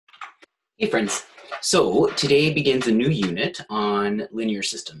Hey friends, so today begins a new unit on linear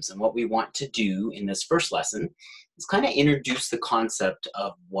systems, and what we want to do in this first lesson is kind of introduce the concept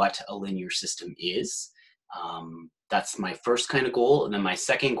of what a linear system is. That's my first kind of goal, and then my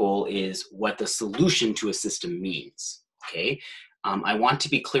second goal is what the solution to a system means, okay? I want to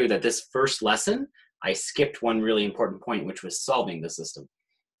be clear that this first lesson, I skipped one really important point, which was solving the system.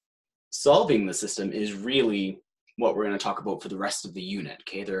 Solving the system is really what we're going to talk about for the rest of the unit,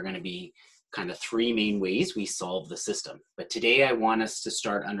 okay? There are going to be kind of three main ways we solve the system. But today I want us to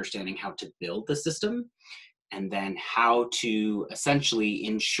start understanding how to build the system and then how to essentially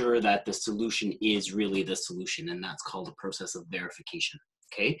ensure that the solution is really the solution, and that's called a process of verification,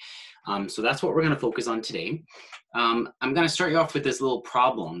 okay? So that's what we're going to focus on today. I'm going to start you off with this little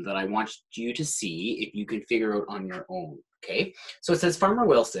problem that I want you to see if you can figure out on your own, okay? So it says Farmer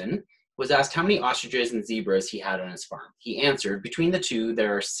Wilson was asked how many ostriches and zebras he had on his farm. He answered, between the two,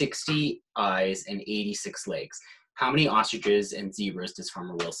 there are 60 eyes and 86 legs. How many ostriches and zebras does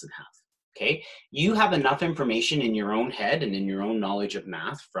Farmer Wilson have? Okay, you have enough information in your own head and in your own knowledge of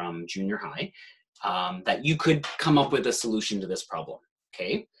math from junior high that you could come up with a solution to this problem,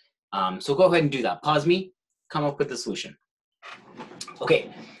 okay? So go ahead and do that. Pause me, come up with the solution.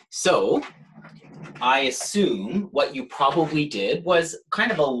 Okay, so I assume what you probably did was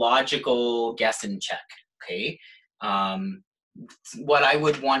kind of a logical guess and check, okay? What I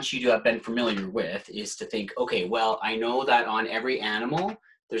would want you to have been familiar with is to think, okay, well, I know that on every animal,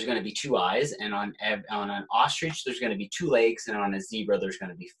 there's gonna be 2 eyes, and on an ostrich, there's gonna be 2 legs, and on a zebra, there's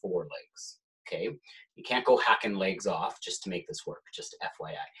gonna be 4 legs, okay? You can't go hacking legs off just to make this work, just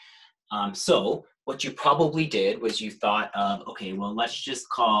FYI. So what you probably did was you thought of, okay, well, let's just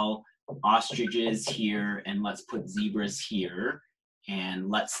call ostriches here and let's put zebras here and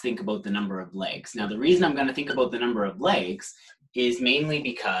let's think about the number of legs. Now the reason I'm going to think about the number of legs is mainly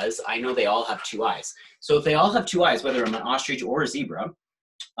because I know they all have 2 eyes. So if they all have 2 eyes, whether I'm an ostrich or a zebra,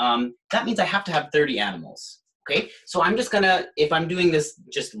 that means I have to have 30 animals. Okay, so I'm just gonna, if I'm doing this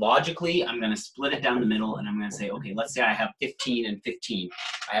just logically, I'm gonna split it down the middle and I'm gonna say, okay, let's say I have 15 and 15.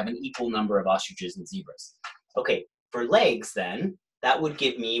 I have an equal number of ostriches and zebras. Okay, for legs then, that would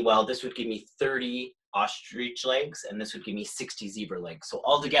give me, well, this would give me 30 ostrich legs and this would give me 60 zebra legs. So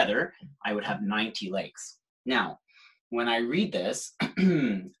altogether, I would have 90 legs. Now, when I read this,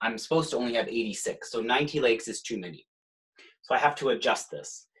 I'm supposed to only have 86. So 90 legs is too many. So I have to adjust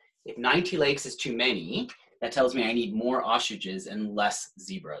this. If 90 legs is too many, that tells me I need more ostriches and less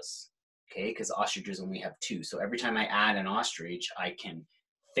zebras, okay? Because ostriches only have 2. So every time I add an ostrich, I can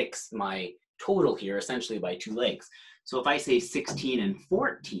fix my total here essentially by 2 legs. So if I say 16 and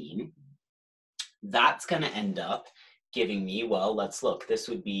 14, that's gonna end up giving me, well, let's look. This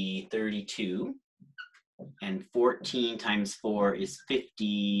would be 32, and 14 times 4 is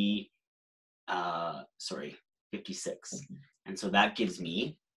 56. And so that gives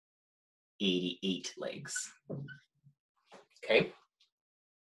me 88 legs. Okay.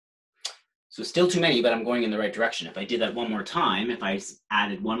 So still too many, but I'm going in the right direction. If I did that one more time, if I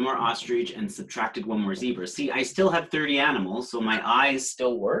added one more ostrich and subtracted one more zebra, see, I still have 30 animals, so my eyes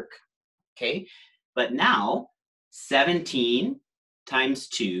still work, okay? But now, 17 times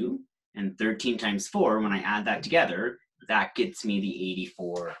 2 and 13 times 4, when I add that together, that gets me the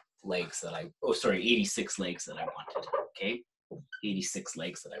 84 legs that 86 legs that I wanted, okay? 86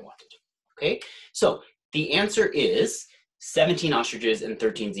 legs that I wanted. Okay, so the answer is 17 ostriches and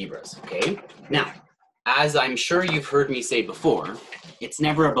 13 zebras, okay? Now, as I'm sure you've heard me say before, it's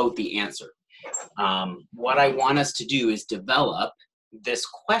never about the answer. What I want us to do is develop this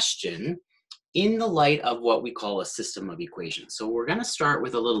question in the light of what we call a system of equations. So we're gonna start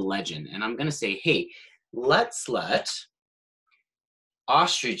with a little legend, and I'm gonna say, hey, let's let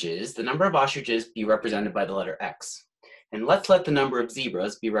ostriches, the number of ostriches be represented by the letter X. And let's let the number of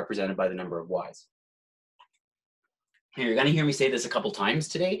zebras be represented by the number of Ys. You're gonna hear me say this a couple times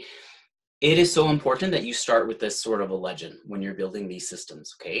today. It is so important that you start with this sort of a legend when you're building these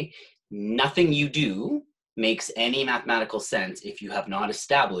systems, okay? Nothing you do makes any mathematical sense if you have not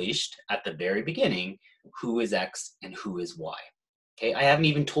established at the very beginning who is X and who is Y, okay? I haven't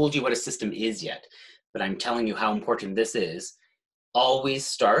even told you what a system is yet, but I'm telling you how important this is. Always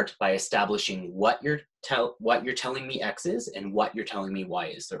start by establishing what you're telling me X is and what you're telling me Y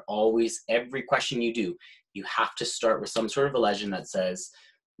is. They're always, every question you do, you have to start with some sort of a legend that says,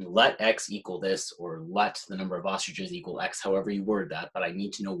 let X equal this, or let the number of ostriches equal X, however you word that, but I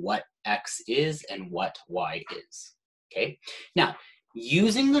need to know what X is and what Y is, okay? Now,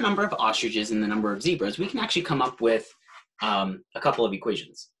 using the number of ostriches and the number of zebras, we can actually come up with a couple of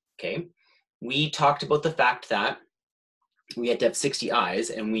equations, okay? We talked about the fact that we had to have 60 eyes,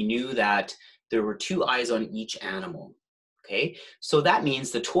 and we knew that there were 2 eyes on each animal. Okay, so that means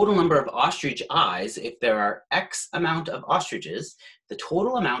the total number of ostrich eyes, if there are X amount of ostriches, the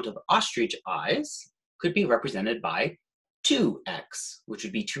total amount of ostrich eyes could be represented by 2x, which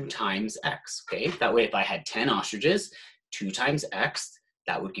would be 2 times x. Okay, that way if I had 10 ostriches, 2 times x,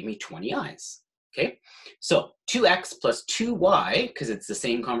 that would give me 20 eyes. Okay, so 2x plus 2y, because it's the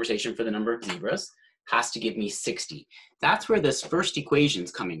same conversation for the number of zebras, has to give me 60. That's where this first equation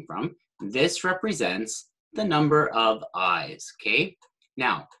is coming from. This represents the number of eyes. Okay,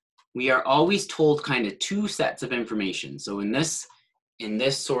 now we are always told kind of 2 sets of information. So in this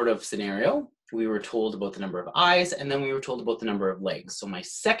sort of scenario, we were told about the number of eyes, and then we were told about the number of legs. So my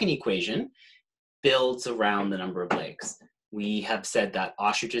second equation builds around the number of legs. We have said that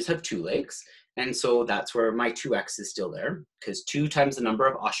ostriches have 2 legs, and so that's where my 2x is still there, because 2 times the number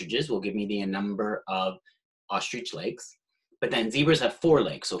of ostriches will give me the number of ostrich legs. But then zebras have 4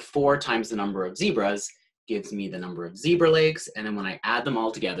 legs, so 4 times the number of zebras gives me the number of zebra legs, and then when I add them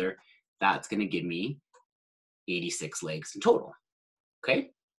all together, that's going to give me 86 legs in total.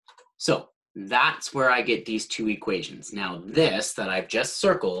 Okay, so that's where I get these 2 equations. Now this that I've just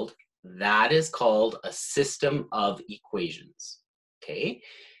circled, that is called a system of equations. Okay,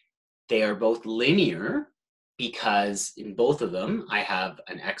 they are both linear because in both of them I have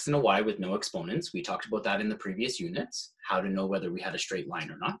an x and a y with no exponents. We talked about that in the previous units, how to know whether we had a straight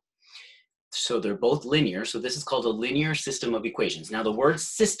line or not. So they're both linear, so this is called a linear system of equations. Now the word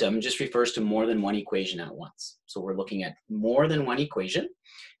system just refers to more than one equation at once. So we're looking at more than one equation,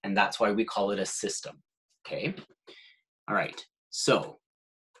 and that's why we call it a system, okay? All right, so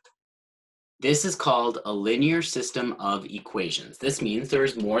this is called a linear system of equations. This means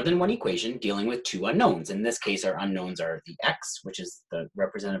there's more than one equation dealing with 2 unknowns. In this case, our unknowns are the x, which is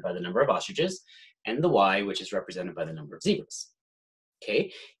represented by the number of ostriches, and the y, which is represented by the number of zebras.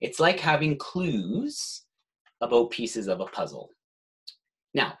 Okay, it's like having clues about pieces of a puzzle.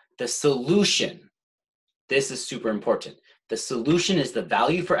 Now, the solution, this is super important. The solution is the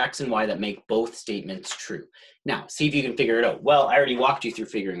value for x and y that make both statements true. Now, see if you can figure it out. Well, I already walked you through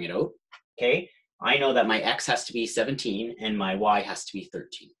figuring it out. Okay, I know that my x has to be 17 and my y has to be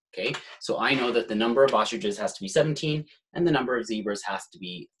 13. Okay, so I know that the number of ostriches has to be 17 and the number of zebras has to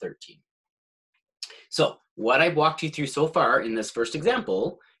be 13. So what I've walked you through so far in this first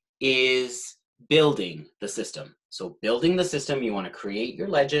example is building the system. So building the system, you want to create your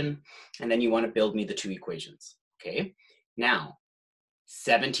legend, and then you want to build me the 2 equations. Okay, now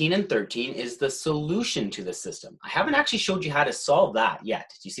 17 and 13 is the solution to the system. I haven't actually showed you how to solve that yet.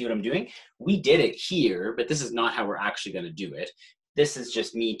 Do you see what I'm doing? We did it here, but this is not how we're actually going to do it. This is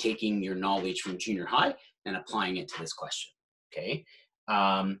just me taking your knowledge from junior high and applying it to this question. Okay,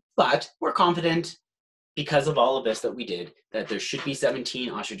 but we're confident, because of all of this that we did, that there should be 17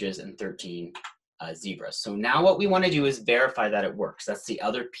 ostriches and 13 zebras. So now what we want to do is verify that it works. That's the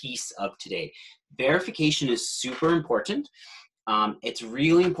other piece of today. Verification is super important. It's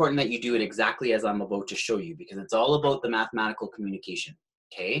really important that you do it exactly as I'm about to show you, because it's all about the mathematical communication.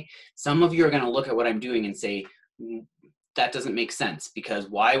 Okay, some of you are going to look at what I'm doing and say, that doesn't make sense, because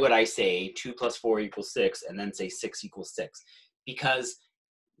why would I say 2 plus 4 equals 6 and then say 6 equals 6? Because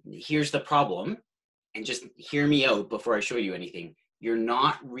here's the problem. And just hear me out before I show you anything. You're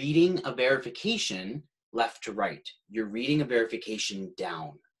not reading a verification left to right. You're reading a verification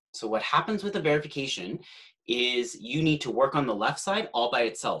down. So what happens with a verification is you need to work on the left side all by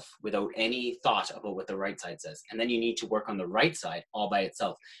itself without any thought about what the right side says. And then you need to work on the right side all by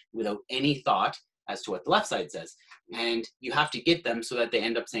itself without any thought as to what the left side says. And you have to get them so that they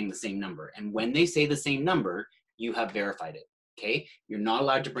end up saying the same number. And when they say the same number, you have verified it. Okay, you're not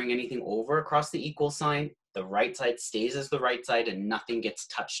allowed to bring anything over across the equal sign. The right side stays as the right side and nothing gets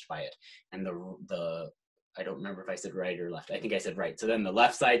touched by it. And I don't remember if I said right or left. I think I said right. So then the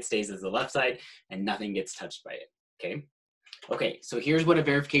left side stays as the left side and nothing gets touched by it. Okay. Okay, so here's what a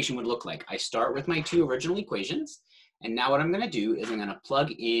verification would look like. I start with my 2 original equations. And now what I'm going to do is I'm going to plug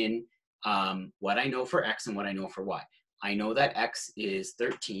in what I know for x and what I know for y. I know that x is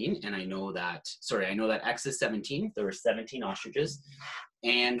 13, and I know that x is 17. There were 17 ostriches,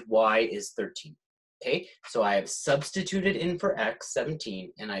 and y is 13. Okay, so I have substituted in for x,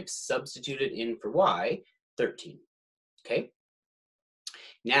 17, and I've substituted in for y, 13. Okay,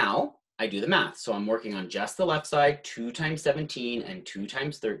 now I do the math. So I'm working on just the left side, 2 times 17 and 2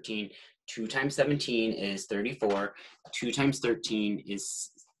 times 13. 2 times 17 is 34. 2 times 13 is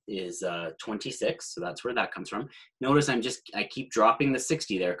 26, so that's where that comes from. Notice I keep dropping the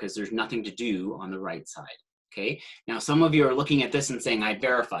 60 there because there's nothing to do on the right side. Okay, now some of you are looking at this and saying I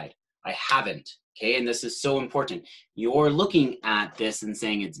verified. I haven't, okay? And this is so important. You're looking at this and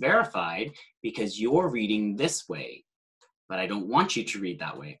saying it's verified because you're reading this way, but I don't want you to read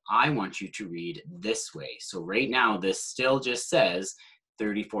that way. I want you to read this way. So right now, this still just says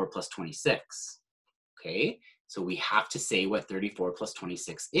 34 plus 26, okay? So we have to say what 34 plus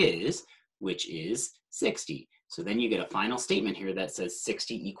 26 is, which is 60. So then you get a final statement here that says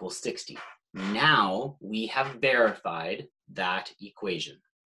 60 equals 60. Now we have verified that equation,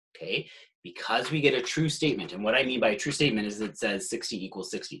 okay? Because we get a true statement, and what I mean by a true statement is it says 60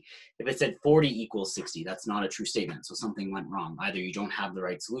 equals 60. If it said 40 equals 60, that's not a true statement, so something went wrong. Either you don't have the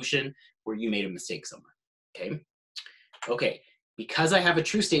right solution or you made a mistake somewhere, okay? Okay, because I have a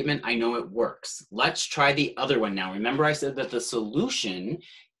true statement, I know it works. Let's try the other one now. Remember I said that the solution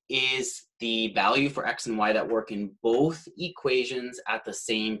is the value for x and y that work in both equations at the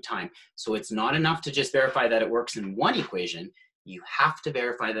same time. So it's not enough to just verify that it works in one equation. You have to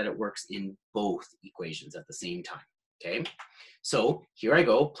verify that it works in both equations at the same time, okay? So here I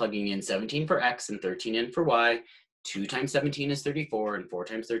go, plugging in 17 for x and 13 in for y. 2 times 17 is 34, and 4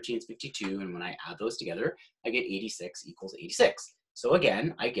 times 13 is 52, and when I add those together, I get 86 equals 86. So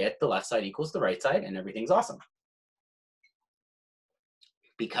again, I get the left side equals the right side, and everything's awesome.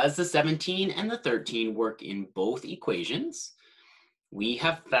 Because the 17 and the 13 work in both equations, we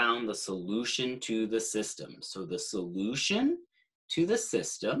have found the solution to the system. So the solution to the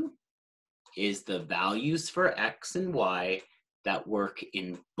system is the values for x and y that work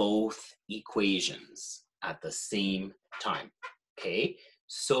in both equations at the same time, okay?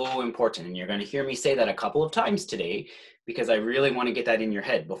 So important, and you're gonna hear me say that a couple of times today because I really wanna get that in your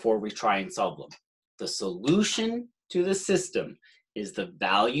head before we try and solve them. The solution to the system is the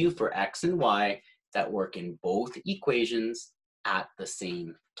value for x and y that work in both equations at the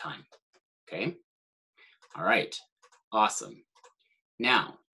same time, okay? All right, awesome.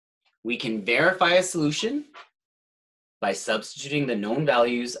 Now, we can verify a solution by substituting the known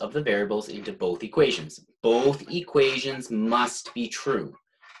values of the variables into both equations. Both equations must be true.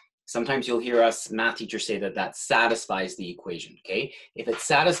 Sometimes you'll hear us math teachers say that that satisfies the equation, okay? If it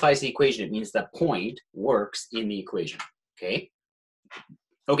satisfies the equation, it means that point works in the equation, okay?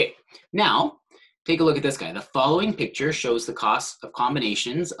 Okay, now take a look at this guy. The following picture shows the cost of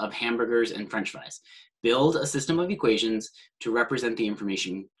combinations of hamburgers and French fries. Build a system of equations to represent the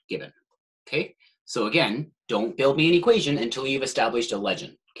information given, okay? So again, don't build me an equation until you've established a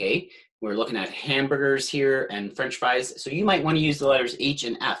legend, okay? We're looking at hamburgers here and French fries, so you might want to use the letters H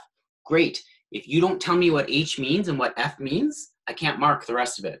and F. Great. If you don't tell me what H means and what F means, I can't mark the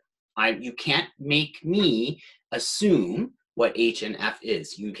rest of it. You can't make me assume what H and F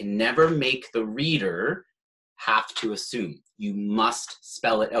is. You can never make the reader have to assume. You must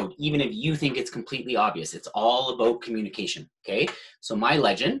spell it out, even if you think it's completely obvious. It's all about communication, okay? So my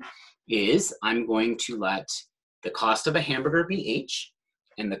legend is I'm going to let the cost of a hamburger be H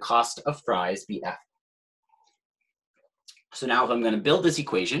and the cost of fries be F. So now if I'm going to build this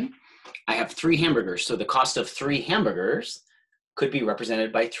equation, I have 3 hamburgers. So the cost of 3 hamburgers could be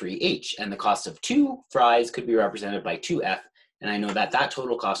represented by 3H, and the cost of 2 fries could be represented by 2F, and I know that that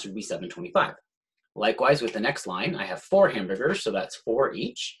total cost would be $7.25. Likewise, with the next line, I have 4 hamburgers, so that's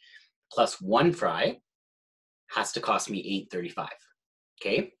 4H, plus 1 fry has to cost me $8.35,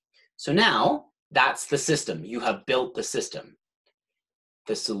 okay? So now, that's the system. You have built the system.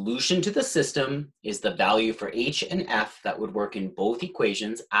 The solution to the system is the value for H and F that would work in both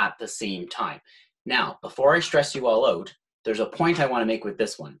equations at the same time. Now, before I stress you all out, there's a point I want to make with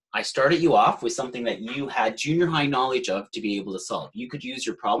this one. I started you off with something that you had junior high knowledge of to be able to solve. You could use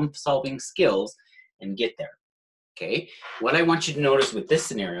your problem solving skills and get there, okay? What I want you to notice with this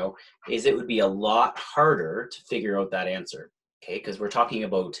scenario is it would be a lot harder to figure out that answer, okay? Because we're talking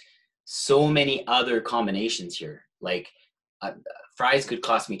about so many other combinations here. Like fries could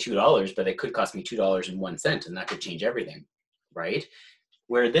cost me $2, but it could cost me $2.01, and that could change everything, right?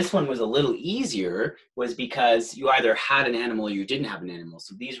 Where this one was a little easier was because you either had an animal or you didn't have an animal.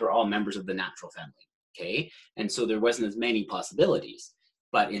 So these were all members of the natural family, okay? And so there wasn't as many possibilities.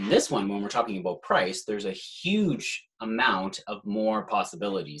 But in this one, when we're talking about price, there's a huge amount of more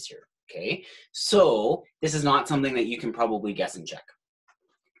possibilities here, okay? So this is not something that you can probably guess and check.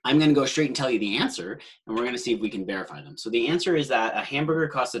 I'm gonna go straight and tell you the answer, and we're gonna see if we can verify them. So the answer is that a hamburger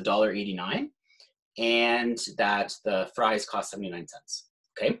costs $1.89 and that the fries cost 79 cents.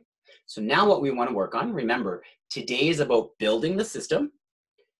 Okay, so now what we want to work on, remember, today is about building the system.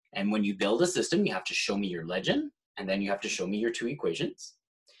 And when you build a system, you have to show me your legend, and then you have to show me your 2 equations,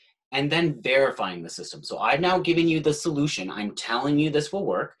 and then verifying the system. So I've now given you the solution. I'm telling you this will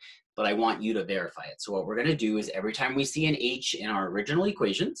work, but I want you to verify it. So what we're going to do is every time we see an H in our original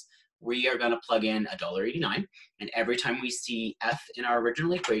equations, we are going to plug in $1.89. And every time we see F in our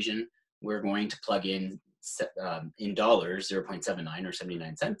original equation, we're going to plug in dollars 0.79 or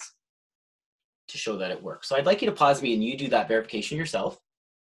 79 cents to show that it works. So I'd like you to pause me and you do that verification yourself.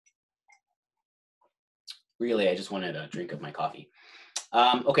 Really, I just wanted a drink of my coffee.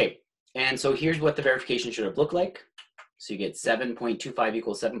 Okay, and so here's what the verification should have looked like. So you get 7.25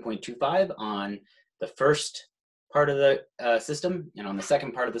 equals 7.25 on the first part of the system, and on the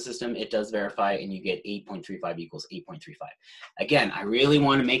second part of the system, it does verify, and you get 8.35 equals 8.35. Again, I really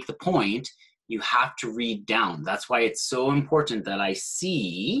want to make the point, you have to read down. That's why it's so important that I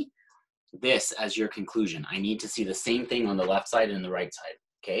see this as your conclusion. I need to see the same thing on the left side and the right side,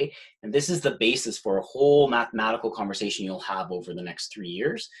 okay? And this is the basis for a whole mathematical conversation you'll have over the next 3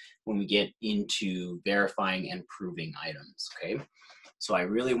 years when we get into verifying and proving items, okay? So I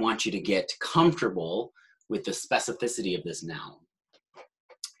really want you to get comfortable with the specificity of this now.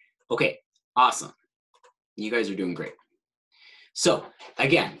 Okay, awesome. You guys are doing great. So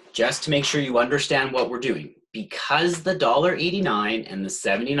again, just to make sure you understand what we're doing, because the $1.89 and the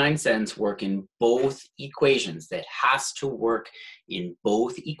 79 cents work in both equations, that has to work in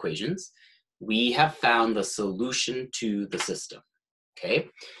both equations, we have found the solution to the system, okay?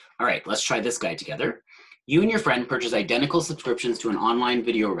 All right, let's try this guy together. You and your friend purchased identical subscriptions to an online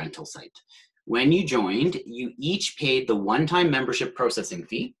video rental site. When you joined, you each paid the one-time membership processing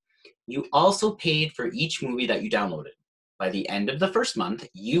fee. You also paid for each movie that you downloaded. By the end of the first month,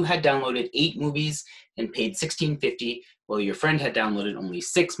 you had downloaded 8 movies and paid $16.50, while your friend had downloaded only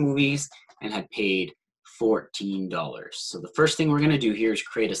 6 movies and had paid $14. So the first thing we're going to do here is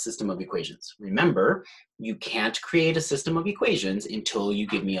create a system of equations. Remember, you can't create a system of equations until you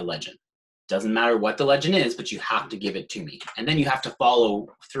give me a legend. Doesn't matter what the legend is, but you have to give it to me. And then you have to follow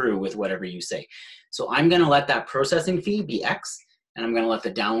through with whatever you say. So I'm going to let that processing fee be X, and I'm going to let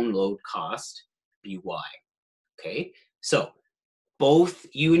the download cost be Y. Okay? So both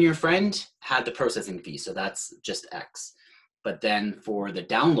you and your friend had the processing fee, so that's just X. But then for the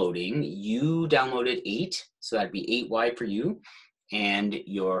downloading, you downloaded 8, so that'd be 8Y for you. And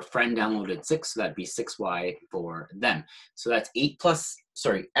your friend downloaded 6, so that'd be 6Y for them. So that's X plus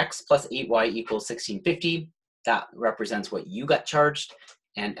 8Y equals 1650. That represents what you got charged.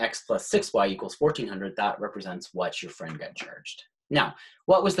 And X plus 6Y equals 1400. That represents what your friend got charged. Now,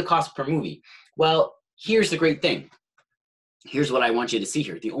 what was the cost per movie? Well, here's the great thing. Here's what I want you to see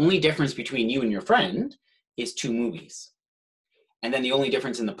here. The only difference between you and your friend is 2 movies. And then the only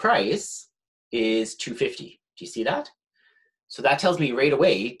difference in the price is $2.50. Do you see that? So that tells me right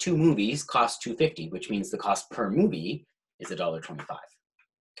away 2 movies cost $2.50, which means the cost per movie is $1.25.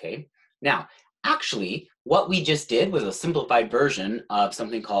 Okay. Now, actually, what we just did was a simplified version of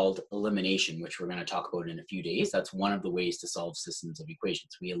something called elimination, which we're going to talk about in a few days. That's one of the ways to solve systems of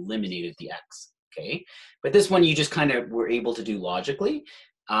equations. We eliminated the X. Okay. But this one you just kind of were able to do logically.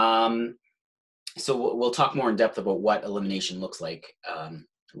 So we'll talk more in depth about what elimination looks like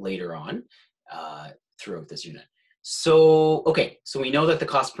later on throughout this unit. So, okay, so we know that the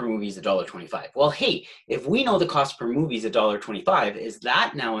cost per movie is $1.25. Well, hey, if we know the cost per movie is $1.25, is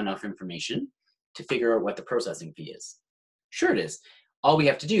that now enough information to figure out what the processing fee is? Sure it is. All we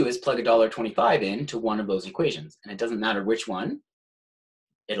have to do is plug $1.25 into one of those equations, and it doesn't matter which one.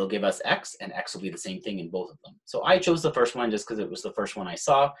 It'll give us X, and X will be the same thing in both of them. So I chose the first one just because it was the first one I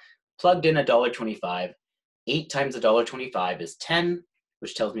saw, plugged in $1.25. 8 times $1.25 is 10,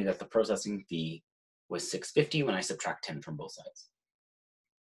 which tells me that the processing fee was $6.50 when I subtract 10 from both sides.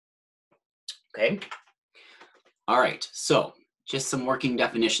 Okay? All right, so just some working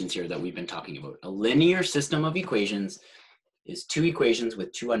definitions here that we've been talking about. A linear system of equations is 2 equations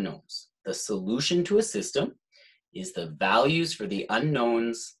with 2 unknowns. The solution to a system is the values for the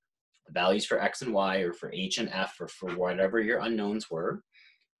unknowns, the values for X and Y, or for H and F, or for whatever your unknowns were,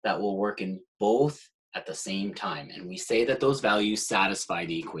 that will work in both at the same time. And we say that those values satisfy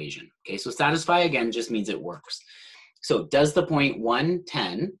the equation. Okay, so satisfy again just means it works. So does the point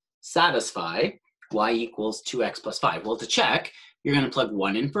 110 satisfy y equals 2x plus 5? Well, to check, you're going to plug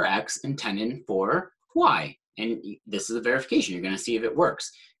 1 in for x and 10 in for y. And this is a verification. You're going to see if it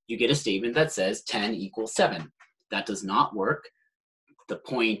works. You get a statement that says 10 equals 7. That does not work. The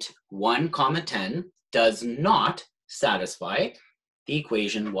point 1 comma 10 does not satisfy the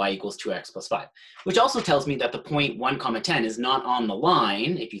equation y equals 2x plus 5, which also tells me that the point 1 comma 10 is not on the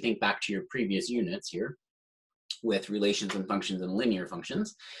line. If you think back to your previous units here with relations and functions and linear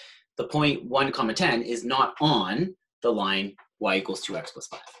functions, the point 1 comma 10 is not on the line y equals 2x plus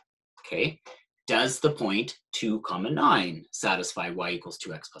 5. Okay, does the point 2 comma 9 satisfy y equals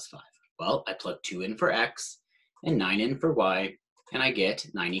 2x plus 5? Well, I plug 2 in for x and 9 in for y, and I get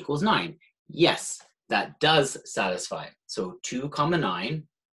 9 equals 9. Yes, that does satisfy. So 2 comma 9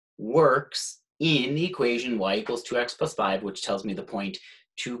 works in the equation y equals 2x plus 5, which tells me the point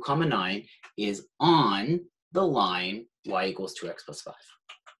 2 comma 9 is on the line y equals 2x plus 5.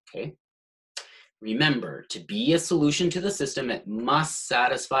 Okay. Remember, to be a solution to the system, it must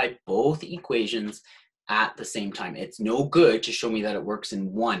satisfy both equations at the same time. It's no good to show me that it works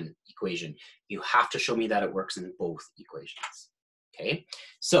in one equation. You have to show me that it works in both equations. Okay,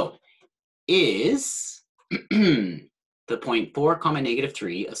 so is the point 4 comma negative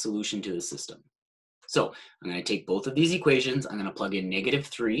 3 a solution to the system? So I'm going to take both of these equations. I'm going to plug in negative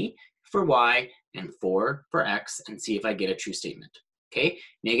 3 for y and 4 for x and see if I get a true statement. Okay,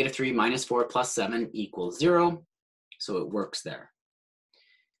 negative 3 minus 4 plus 7 equals 0. So it works there.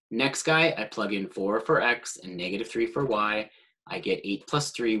 Next guy, I plug in 4 for x and negative 3 for y. I get 8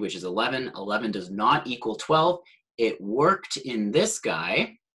 plus 3, which is 11. 11 does not equal 12. It worked in this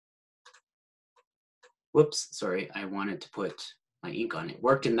guy. Whoops, sorry, I wanted to put my ink on it. It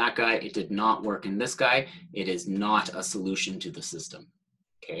worked in that guy. It did not work in this guy. It is not a solution to the system.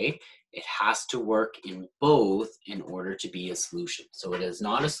 Okay, it has to work in both in order to be a solution. So it is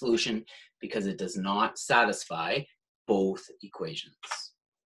not a solution because it does not satisfy both equations.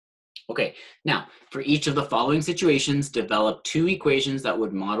 Okay, now for each of the following situations, develop 2 equations that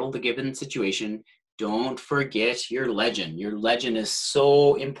would model the given situation. Don't forget your legend. Your legend is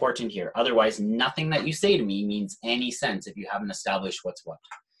so important here. Otherwise, nothing that you say to me means any sense if you haven't established what's what.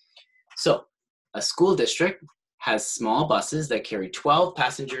 So a school district has small buses that carry 12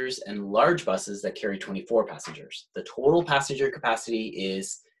 passengers and large buses that carry 24 passengers. The total passenger capacity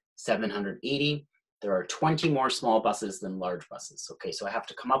is 780. There are 20 more small buses than large buses. Okay, so I have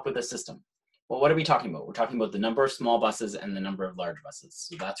to come up with a system. Well, what are we talking about? We're talking about the number of small buses and the number of large buses.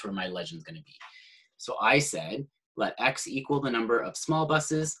 So that's where my legend's going to be. So I said, let x equal the number of small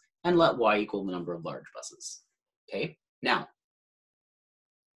buses and let y equal the number of large buses. Okay, now,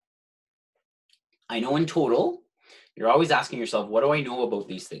 I know in total, you're always asking yourself, what do I know about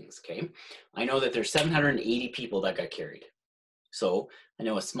these things, okay? I know that there's 780 people that got carried. So I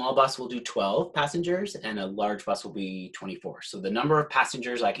know a small bus will do 12 passengers and a large bus will be 24. So the number of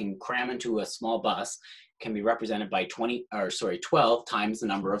passengers I can cram into a small bus can be represented by 12 times the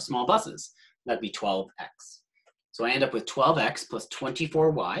number of small buses. That'd be 12x. So I end up with 12x plus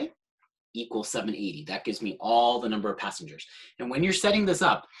 24y equals 780. That gives me all the number of passengers. And when you're setting this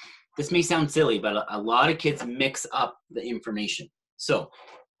up, this may sound silly, but a lot of kids mix up the information. So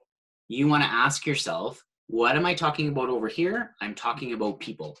you want to ask yourself, what am I talking about over here? I'm talking about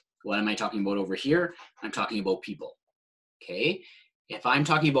people. What am I talking about over here? I'm talking about people. Okay? If I'm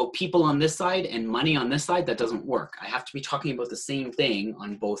talking about people on this side and money on this side, that doesn't work. I have to be talking about the same thing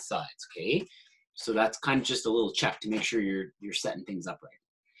on both sides. Okay? So that's kind of just a little check to make sure you're setting things up right.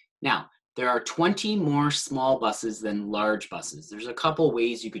 Now, there are 20 more small buses than large buses. There's a couple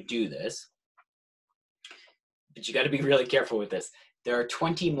ways you could do this, but you got to be really careful with this. There are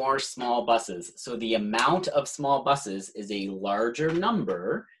 20 more small buses. So the amount of small buses is a larger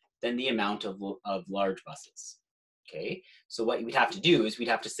number than the amount of large buses. Okay, so what we'd have to do is we'd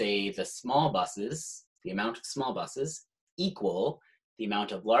have to say the small buses, the amount of small buses equal the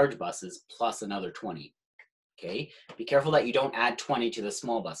amount of large buses plus another 20. Okay, be careful that you don't add 20 to the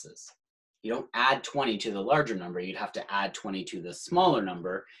small buses. You don't add 20 to the larger number, you'd have to add 20 to the smaller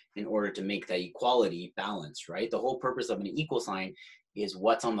number in order to make that equality balanced, right? The whole purpose of an equal sign is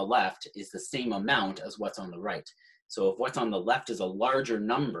what's on the left is the same amount as what's on the right. So if what's on the left is a larger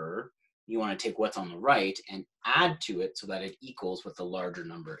number, you want to take what's on the right and add to it so that it equals what the larger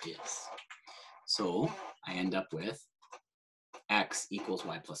number is. So I end up with x equals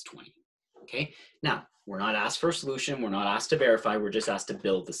y plus 20. Okay, now we're not asked for a solution, we're not asked to verify, we're just asked to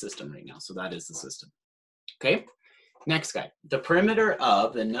build the system right now. So that is the system. Okay, next guy. The perimeter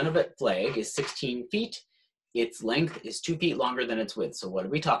of the Nunavut flag is 16 feet. Its length is 2 feet longer than its width. So what are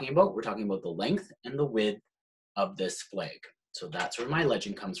we talking about? We're talking about the length and the width of this flag. So that's where my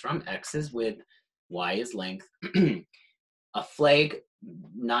legend comes from. X is width, Y is length. A flag,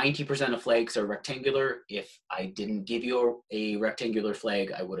 90% of flags are rectangular. If I didn't give you a rectangular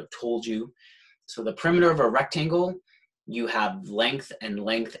flag, I would have told you. So the perimeter of a rectangle, you have length and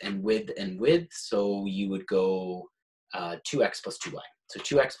length and width and width. So you would go 2x plus 2y. So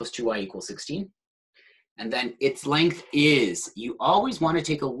 2x plus 2y equals 16. And then its length is, you always want to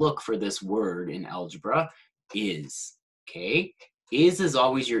take a look for this word in algebra, is, okay? Is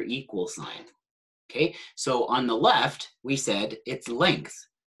always your equal sign, okay? So on the left, we said its length.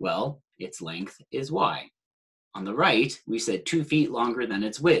 Well, its length is y. On the right, we said 2 feet longer than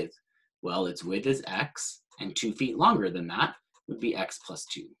its width. Well, its width is x, and 2 feet longer than that would be x plus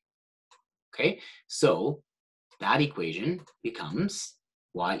 2. Okay, so that equation becomes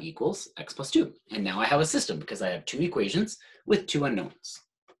y equals x plus 2. And now I have a system because I have two equations with two unknowns.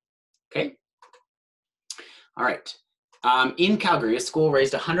 Okay, all right. In Calgary, a school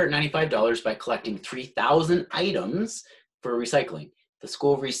raised $195 by collecting 3,000 items for recycling. The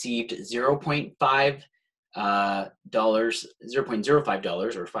school received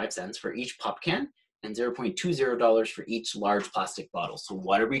 $0.05 or 5 cents for each pop can and $0.20 for each large plastic bottle. So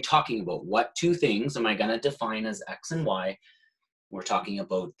what are we talking about? What two things am I going to define as X and Y? We're talking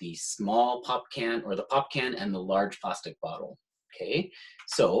about the small pop can or the pop can and the large plastic bottle. Okay,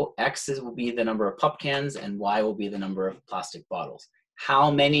 so X will be the number of pop cans and Y will be the number of plastic bottles. How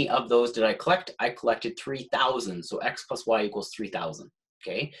many of those did I collect? I collected 3,000, so X plus Y equals 3,000.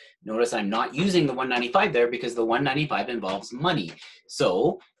 Okay, notice I'm not using the 195 there because the 195 involves money.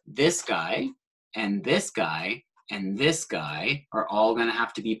 So this guy and this guy and this guy are all going to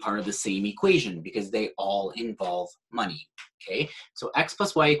have to be part of the same equation because they all involve money. Okay, so X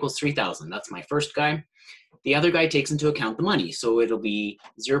plus Y equals 3,000. That's my first guy. The other guy takes into account the money. So it'll be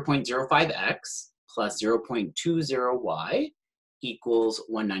 0.05x plus 0.20y equals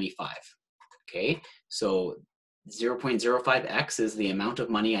 195. Okay, so 0.05x is the amount of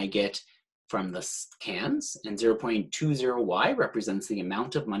money I get from the cans, and 0.20y represents the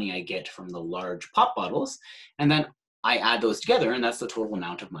amount of money I get from the large pop bottles. And then I add those together, and that's the total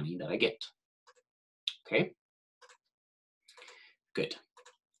amount of money that I get. Okay, good.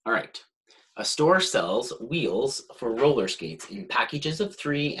 All right. A store sells wheels for roller skates in packages of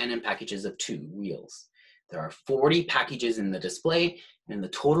 3 and in packages of 2 wheels. There are 40 packages in the display, and the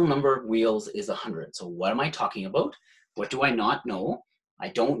total number of wheels is 100. So what am I talking about? What do I not know? I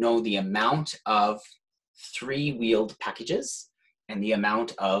don't know the amount of 3-wheeled packages and the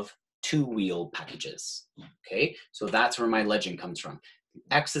amount of 2-wheeled packages. Okay, so that's where my legend comes from.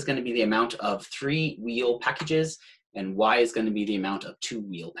 X is going to be the amount of 3-wheel packages, and Y is going to be the amount of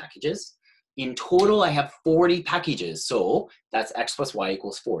 2-wheel packages. In total, I have 40 packages, so that's X plus Y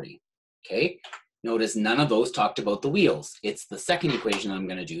equals 40. Okay, notice none of those talked about the wheels. It's the second equation I'm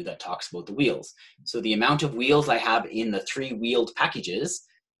going to do that talks about the wheels. So the amount of wheels I have in the 3-wheeled packages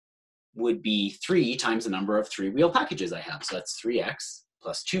would be 3 times the number of 3-wheel packages I have. So that's 3x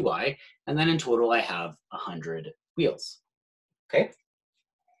plus 2y, and then in total I have 100 wheels. Okay,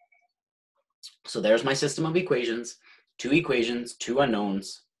 so there's my system of equations, 2 equations, 2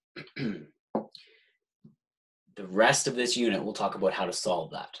 unknowns. The rest of this unit we'll talk about how to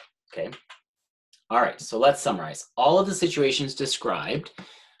solve that. Okay, all right, so let's summarize. All of the situations described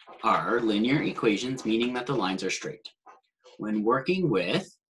are linear equations, meaning that the lines are straight. When we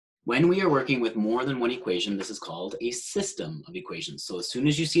are working with more than one equation, this is called a system of equations. So as soon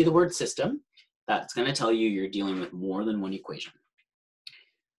as you see the word system, that's going to tell you you're dealing with more than one equation.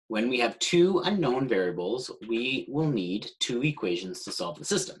 When we have 2 unknown variables, we will need 2 equations to solve the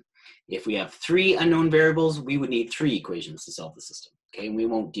system. If we have 3 unknown variables, we would need 3 equations to solve the system. Okay, and we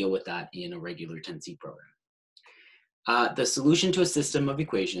won't deal with that in a regular 10C program. The solution to a system of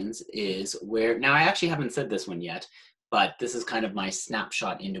equations is where, now I actually haven't said this one yet, but this is kind of my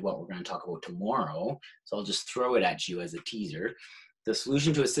snapshot into what we're going to talk about tomorrow. So I'll just throw it at you as a teaser. The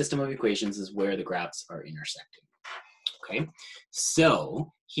solution to a system of equations is where the graphs are intersecting. Okay,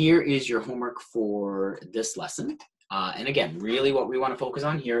 so here is your homework for this lesson. And again, really what we want to focus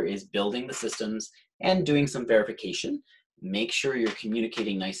on here is building the systems and doing some verification. Make sure you're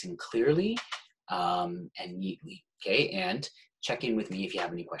communicating nice and clearly and neatly. Okay, and check in with me if you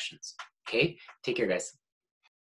have any questions. Okay, take care, guys.